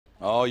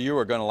Oh, you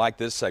are going to like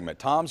this segment.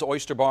 Tom's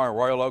Oyster Bar in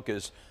Royal Oak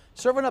is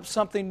serving up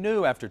something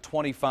new after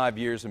 25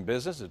 years in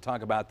business. To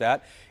talk about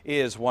that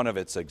is one of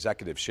its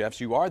executive chefs.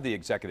 You are the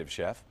executive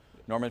chef,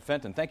 Norman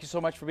Fenton. Thank you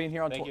so much for being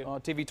here on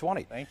TV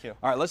 20. Thank you.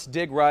 All right, let's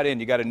dig right in.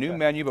 You got a new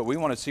menu, but we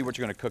want to see what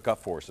you're going to cook up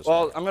for us this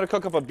Well, I'm going to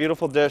cook up a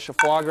beautiful dish of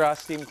foie gras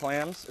steamed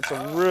clams. It's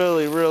a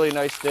really, really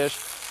nice dish.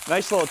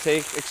 Nice little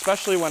take,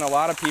 especially when a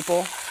lot of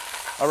people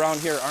around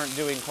here aren't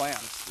doing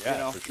clams. Yeah, you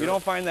know, for sure. You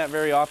don't find that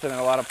very often in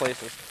a lot of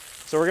places.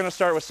 So we're going to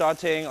start with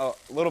sauteing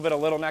a little bit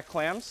of little neck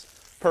clams,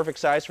 perfect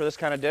size for this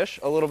kind of dish.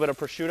 A little bit of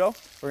prosciutto.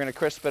 We're going to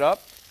crisp it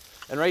up.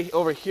 And right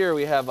over here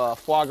we have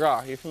foie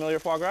gras. Are you familiar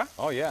with foie gras?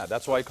 Oh yeah,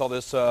 that's why you call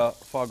this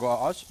foie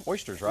gras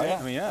oysters, right? Yeah.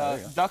 I mean,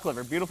 yeah. Duck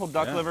liver, beautiful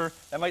duck liver.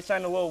 That might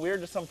sound a little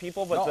weird to some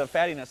people, but the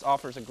fattiness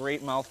offers a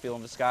great mouthfeel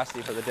and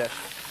viscosity for the dish.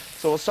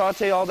 So we'll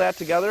saute all that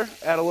together,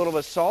 add a little bit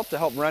of salt to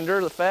help render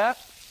the fat.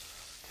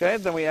 Okay,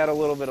 then we add a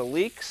little bit of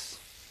leeks.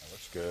 That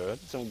looks good.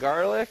 Some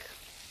garlic.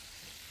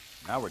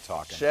 Now we're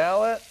talking.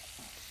 Shallot.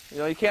 You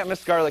know, you can't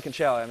miss garlic and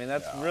shallot. I mean,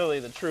 that's really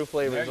the true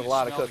flavors of a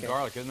lot of cooking.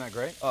 Garlic, isn't that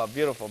great? Oh,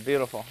 beautiful,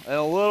 beautiful. And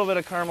a little bit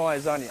of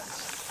caramelized onions.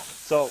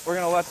 So we're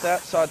going to let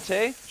that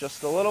saute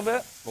just a little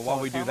bit. But while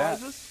we do that,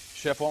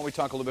 Chef, why don't we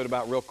talk a little bit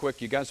about real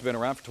quick, you guys have been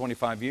around for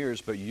 25 years,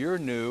 but you're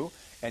new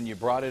and you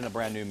brought in a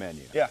brand new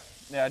menu. Yeah,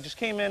 I just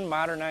came in,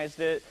 modernized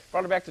it,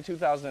 brought it back to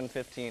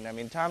 2015. I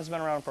mean, Tom's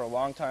been around for a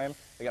long time.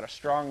 They got a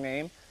strong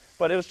name.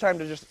 But it was time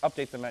to just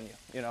update the menu,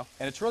 you know.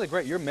 And it's really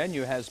great. Your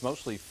menu has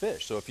mostly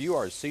fish. So if you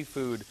are a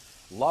seafood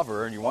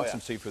lover and you want some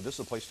seafood, this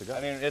is the place to go.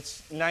 I mean,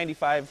 it's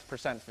 95%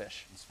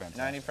 fish. It's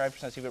fantastic.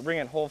 95% seafood. Bring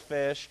in whole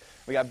fish.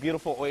 We got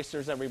beautiful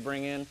oysters that we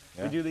bring in.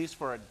 Yeah. We do these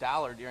for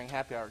 $1 during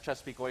happy hour,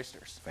 Chesapeake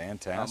Oysters.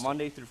 Fantastic.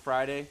 Monday through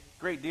Friday.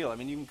 Great deal. I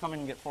mean, you can come in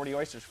and get 40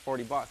 oysters for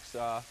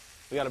 $40.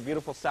 We got a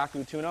beautiful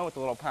saku tuna with a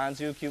little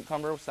ponzu,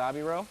 cucumber,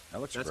 wasabi roe. That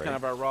looks great. That's kind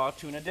of our raw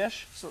tuna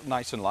dish. So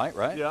nice and light,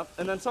 right? Yep.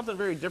 And then something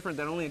very different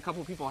that only a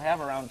couple people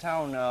have around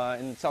town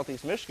in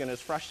southeast Michigan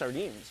is fresh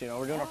sardines. You know,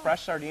 we're doing a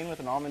fresh sardine with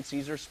an almond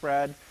Caesar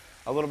spread,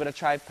 a little bit of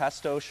chive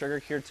pesto,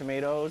 sugar-cured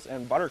tomatoes,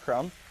 and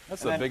buttercrumb.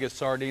 That's the biggest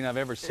sardine I've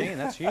ever seen.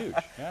 That's huge.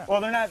 Yeah.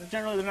 Well, they're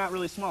not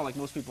really small like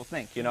most people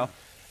think, you know.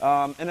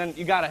 And then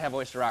you got to have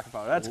oyster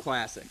Rockefeller. That's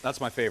classic. That's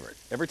my favorite.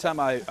 Every time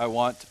I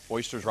want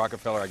oysters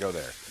Rockefeller, I go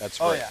there. That's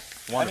great. Oh yeah.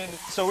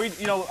 Wonderful. I mean,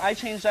 so I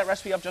changed that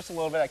recipe up just a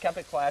little bit. I kept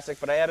it classic,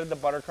 but I added the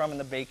buttercrumb and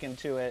the bacon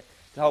to it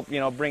to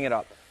help, bring it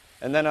up.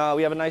 And then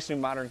we have a nice new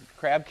modern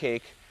crab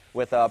cake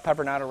with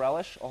peppernata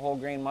relish, a whole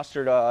grain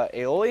mustard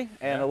aioli,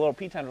 and a little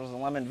pea tendrils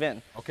and lemon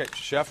vin. Okay,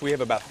 Chef, we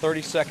have about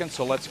 30 seconds,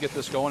 so let's get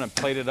this going and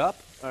plate it up.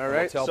 All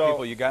right. Tell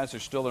people you guys are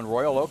still in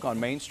Royal Oak on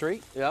Main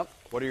Street. Yep.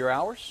 What are your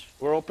hours?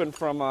 We're open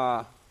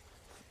from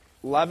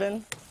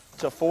 11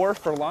 to 4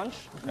 for lunch,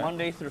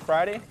 Monday through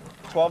Friday,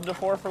 12 to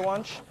 4 for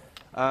lunch.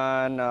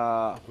 On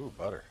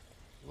butter.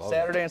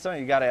 Saturday and Sunday,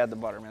 you got to add the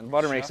butter, man. The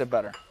butter makes it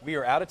better. We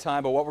are out of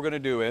time, but what we're going to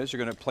do is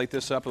you're going to plate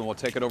this up and we'll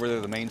take it over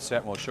to the main set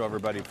and we'll show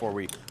everybody before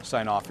we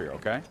sign off here,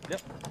 okay?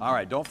 Yep. All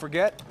right, don't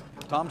forget,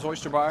 Tom's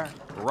Oyster Bar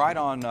right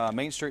on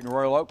Main Street in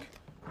Royal Oak.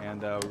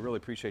 And we really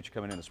appreciate you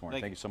coming in this morning.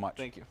 Thank you so much.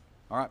 Thank you.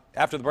 All right,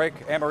 after the break,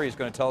 Anne-Marie is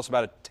going to tell us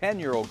about a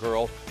 10-year-old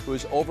girl who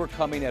is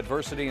overcoming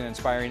adversity and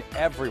inspiring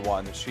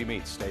everyone that she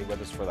meets. Stay with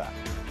us for that.